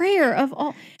longest prayer of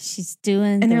all. She's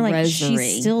doing and the they're like, rosary.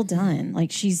 She's still done.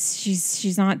 Like,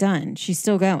 she's not done. She's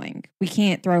still going. We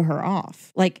can't throw her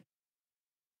off. Like,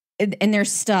 and they're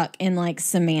stuck in like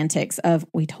semantics of,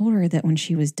 we told her that when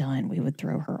she was done, we would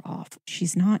throw her off.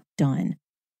 She's not done.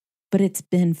 But it's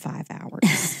been 5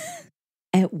 hours.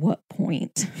 At what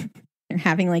point? They're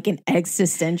having like an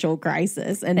existential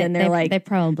crisis. And then they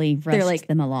probably rushed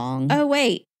them along. Oh,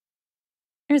 wait,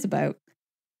 there's a boat.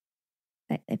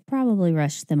 They probably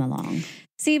rushed them along.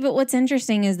 See, but what's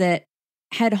interesting is that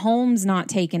had Holmes not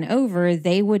taken over,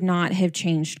 they would not have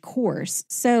changed course.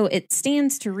 So it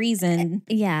stands to reason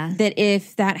that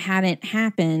if that hadn't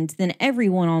happened, then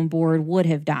everyone on board would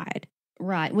have died.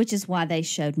 Right, which is why they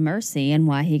showed mercy and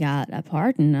why he got a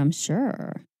pardon, I'm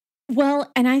sure.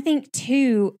 Well, and I think,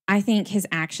 too, his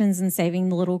actions in saving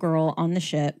the little girl on the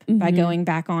ship by going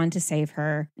back on to save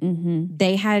her,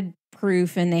 they had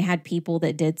proof and they had people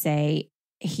that did say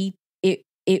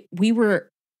we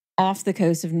were off the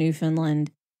coast of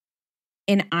Newfoundland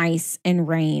in ice and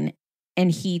rain, and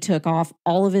he took off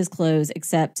all of his clothes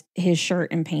except his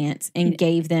shirt and pants and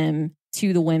gave them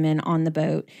to the women on the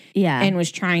boat. Yeah. And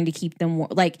was trying to keep them warm.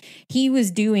 Like, he was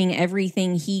doing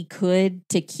everything he could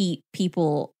to keep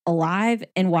people alive.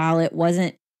 And while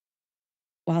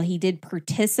he did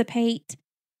participate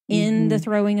in the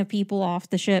throwing of people off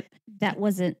the ship, that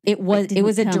wasn't, it was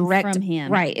a direct from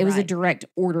him. Right. It was a direct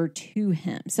order to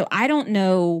him. So I don't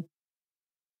know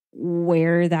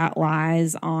where that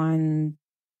lies on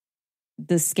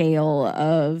the scale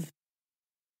of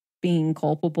being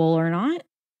culpable or not.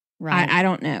 Right. I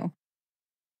don't know.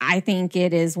 I think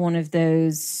it is one of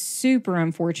those super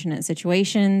unfortunate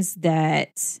situations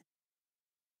that,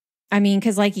 I mean,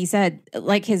 because like he said,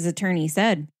 like his attorney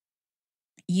said,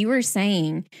 you were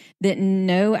saying that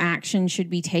no action should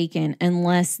be taken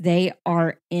unless they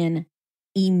are in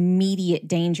immediate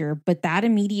danger. But that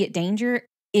immediate danger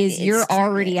is you're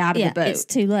already out of the boat. It's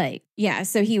too late. Yeah.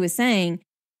 So he was saying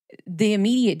the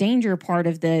immediate danger part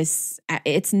of this,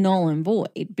 it's null and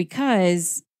void,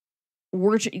 because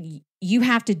you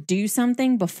have to do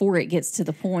something before it gets to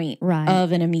the point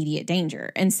of an immediate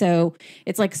danger. And so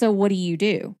it's like, so what do you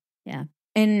do? Yeah.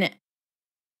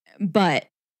 But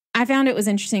I found it was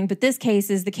interesting, but this case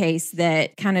is the case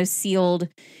that kind of sealed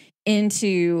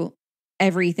into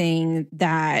everything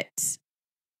that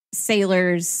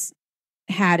sailors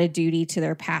had a duty to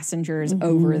their passengers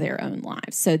over their own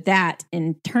lives. So that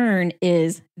in turn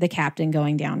is the captain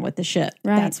going down with the ship.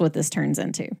 Right. That's what this turns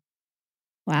into.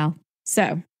 Wow.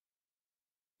 So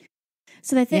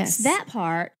they fixed that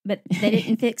part, but they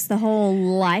didn't fix the whole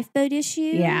lifeboat issue?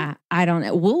 Yeah, I don't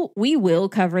know. We will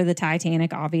cover the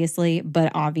Titanic, obviously,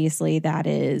 but obviously that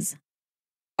is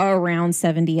around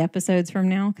 70 episodes from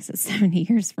now, because it's 70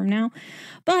 years from now.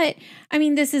 But I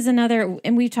mean, this is another,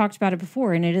 and we've talked about it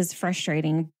before, and it is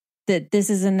frustrating that this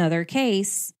is another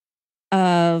case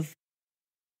of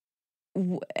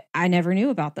I never knew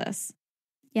about this.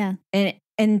 Yeah.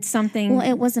 And something. Well,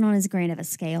 it wasn't on as grand of a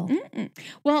scale.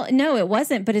 Well, no, it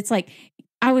wasn't. But it's like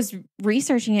I was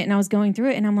researching it and I was going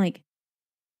through it and I'm like,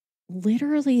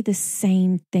 literally the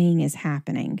same thing is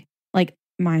happening. Like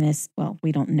minus, well,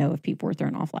 we don't know if people were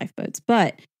thrown off lifeboats,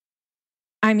 but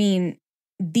I mean,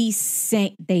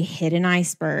 they hit an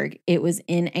iceberg. It was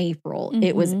in April.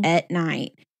 It was at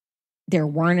night. There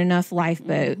weren't enough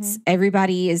lifeboats.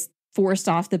 Everybody is forced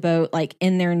off the boat, like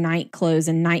in their night clothes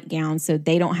and nightgowns, so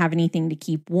they don't have anything to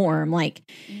keep warm. Like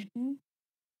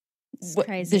it's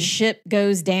crazy. The ship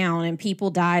goes down and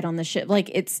people died on the ship. Like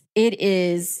it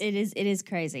is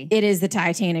crazy. It is the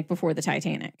Titanic before the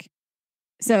Titanic.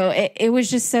 So it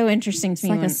was just so interesting to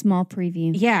me. It's like a small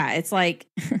preview. Yeah, it's like,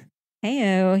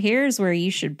 hey, here's where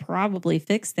you should probably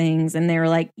fix things. And they were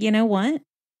like, you know what?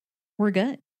 We're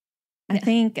good. I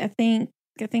think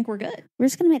we're good. We're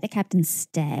just going to make the captain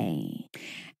stay.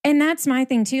 And that's my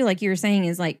thing too. Like you were saying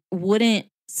is like, wouldn't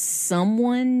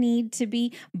someone need to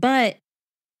be, but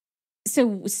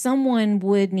so someone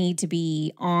would need to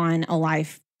be on a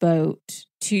lifeboat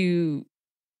to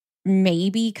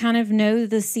maybe kind of know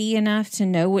the sea enough to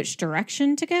know which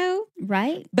direction to go.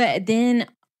 Right. But then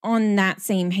on that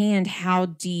same hand, how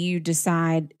do you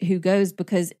decide who goes?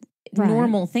 Because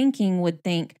normal thinking would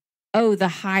think, oh, the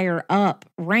higher up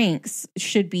ranks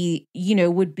should be,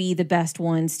 would be the best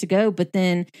ones to go. But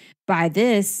then by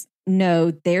this,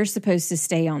 no, they're supposed to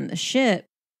stay on the ship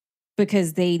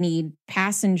because they need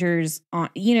passengers on,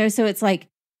 so it's like,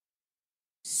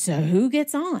 so who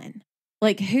gets on?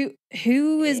 Like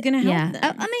who is going to help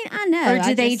them? I mean, I know. Or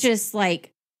do they just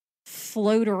like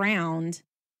float around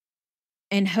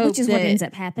and hope which is what ends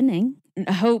up happening.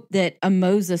 Hope that a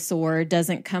mosasaur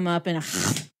doesn't come up and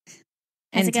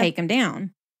take them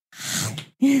down.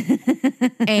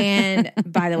 And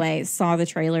by the way, saw the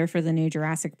trailer for the new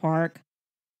Jurassic Park.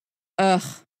 Ugh.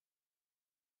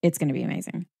 It's going to be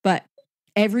amazing. But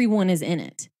everyone is in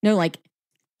it. No, like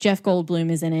Jeff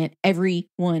Goldblum is in it.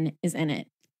 Everyone is in it.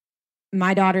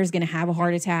 My daughter's going to have a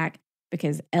heart attack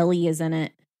because Ellie is in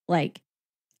it. Like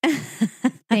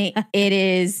it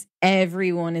is,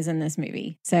 everyone is in this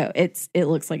movie. So it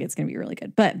looks like it's going to be really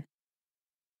good. But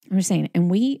I'm just saying, and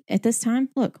we, at this time,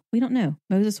 look, we don't know.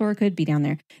 Mosasaur could be down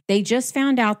there. They just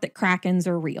found out that Krakens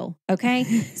are real. Okay.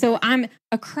 So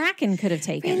a Kraken could have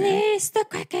taken Release the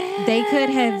Kraken. They could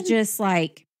have just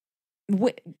like,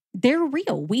 they're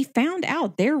real. We found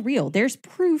out they're real. There's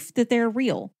proof that they're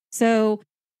real. So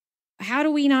how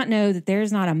do we not know that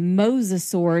there's not a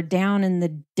mosasaur down in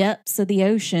the depths of the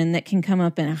ocean that can come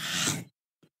up and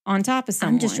on top of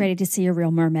someone? I'm just ready to see a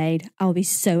real mermaid. I'll be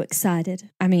so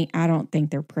excited. I mean, I don't think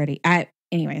they're pretty.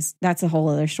 Anyways, that's a whole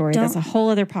other story. That's a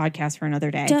whole other podcast for another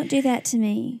day. Don't do that to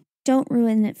me. Don't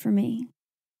ruin it for me.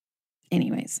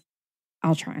 Anyways,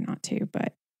 I'll try not to,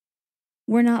 but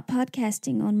we're not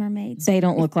podcasting on mermaids. They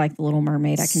don't look like the Little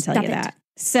Mermaid. I can tell you that.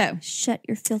 So shut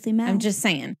your filthy mouth. I'm just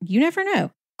saying, you never know.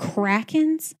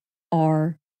 Krakens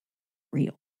are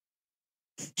real.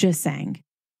 Just saying.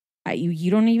 You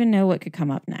don't even know what could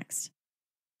come up next.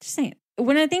 Just saying.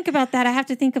 When I think about that, I have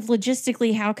to think of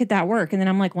logistically, how could that work? And then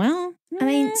I'm like, well, I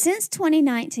mean, since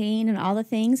 2019 and all the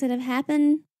things that have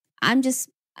happened, we're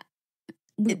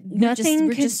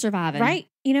just surviving. Right.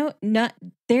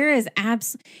 There is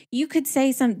you could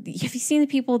say have you seen the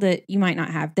people that you might not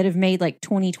have that have made like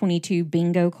 2022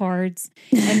 bingo cards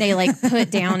and they like put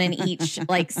down in each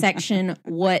like section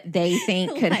what they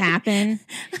think could happen.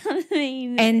 I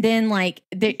mean, and then like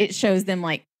it shows them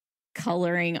like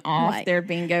coloring off their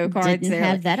bingo cards. Didn't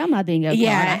have that on my bingo card.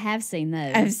 Yeah, I have seen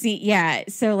those. I've seen, yeah.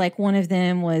 So like one of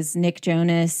them was Nick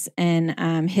Jonas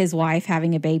and his wife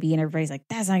having a baby, and everybody's like,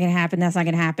 "That's not going to happen. That's not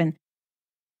going to happen."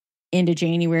 Into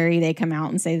January, they come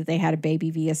out and say that they had a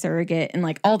baby via surrogate, and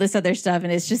like all this other stuff,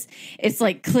 and it's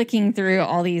like clicking through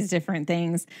all these different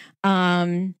things.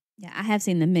 Yeah, I have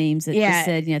seen the memes that just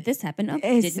said, this happened. Oh,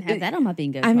 didn't have that on my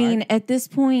bingo card. I mean, at this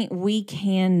point, we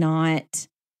can't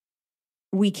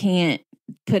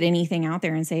put anything out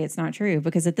there and say it's not true,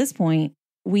 because at this point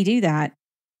we do that.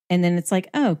 And then it's like,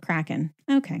 oh, Kraken.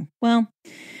 Okay. Well,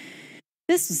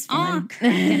 this was fun.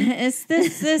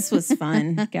 This was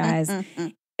fun, guys.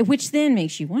 Which then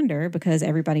makes you wonder, because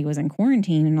everybody was in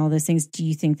quarantine and all those things. Do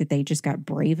you think that they just got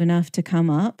brave enough to come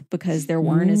up because there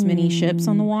weren't as many ships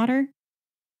on the water?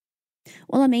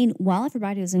 Well, I mean, while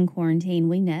everybody was in quarantine,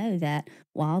 we know that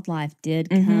wildlife did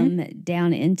Mhm. come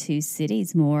down into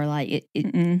cities more. Like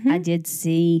Mhm. I did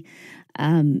see,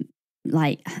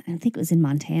 like I think it was in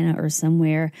Montana or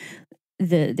somewhere.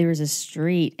 There was a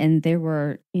street and there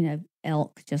were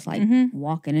elk just like Mhm.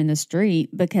 walking in the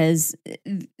street because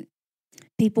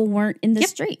people weren't in the Yep.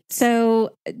 streets.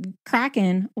 So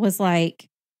Kraken was like,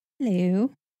 hello,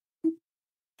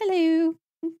 hello,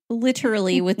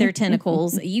 literally with their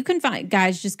tentacles. You can find,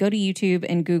 guys, just go to YouTube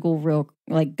and Google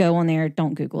go on there.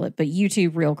 Don't Google it, but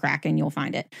YouTube real Kraken, you'll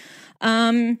find it.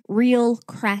 Real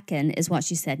Kraken is what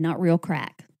she said, not real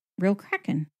crack. Real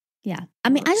Kraken. Yeah. I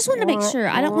mean, I just want to make sure.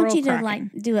 I don't want Real you to Kraken.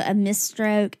 like do a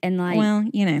misstroke and like. Well,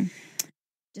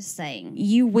 Just saying.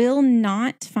 You will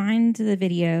not find the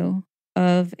video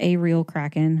of a real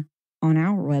Kraken on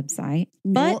our website,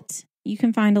 but you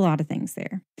can find a lot of things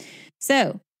there.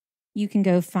 So you can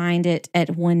go find it at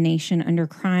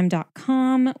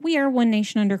onenationundercrime.com. We are One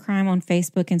Nation Under Crime on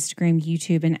Facebook, Instagram,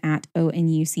 YouTube, and at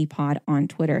ONUC Pod on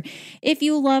Twitter. If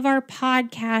you love our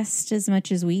podcast as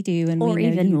much as we do, and or we know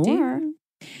even you more, do,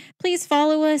 please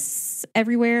follow us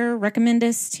everywhere. Recommend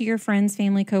us to your friends,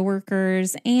 family,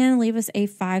 coworkers, and leave us a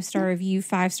 5-star review.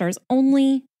 5 stars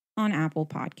only on Apple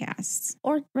Podcasts.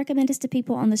 Or recommend us to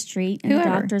people on the street, in Whoever.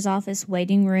 the doctor's office,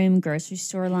 waiting room, grocery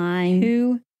store line.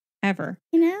 Whoever.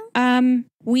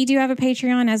 We do have a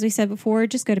Patreon, as we said before.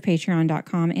 Just go to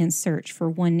patreon.com and search for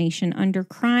One Nation Under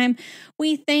Crime.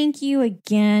 We thank you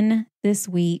again this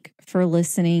week for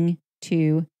listening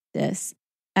to this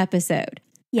episode.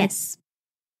 Yes.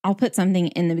 I'll put something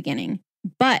in the beginning.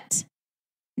 But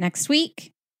next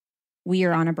week, we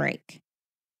are on a break.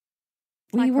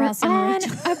 Like we were Ross and on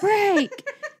Rachel. a break.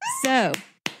 So,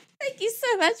 Thank you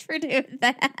so much for doing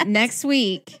that. next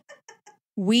week,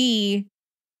 we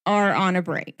are on a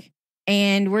break.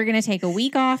 And we're going to take a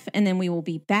week off, and then we will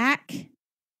be back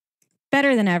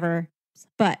better than ever.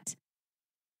 But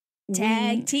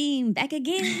Tag team back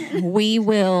again. we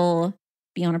will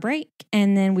be on a break,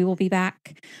 and then we will be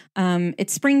back.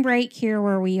 It's spring break here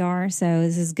where we are, so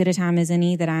this is as good a time as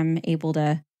any that I'm able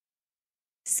to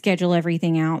schedule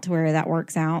everything out to where that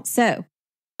works out. So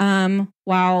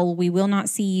while we will not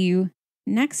see you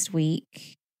next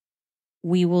week,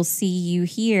 we will see you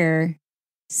here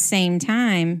same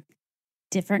time,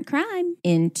 different crime,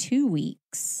 in 2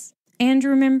 weeks. And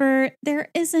remember, there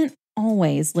isn't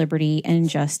always liberty and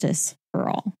justice for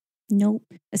all. Nope.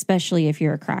 Especially if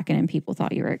you're a Kraken and people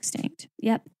thought you were extinct.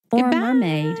 Yep. Or Goodbye. a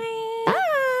mermaid.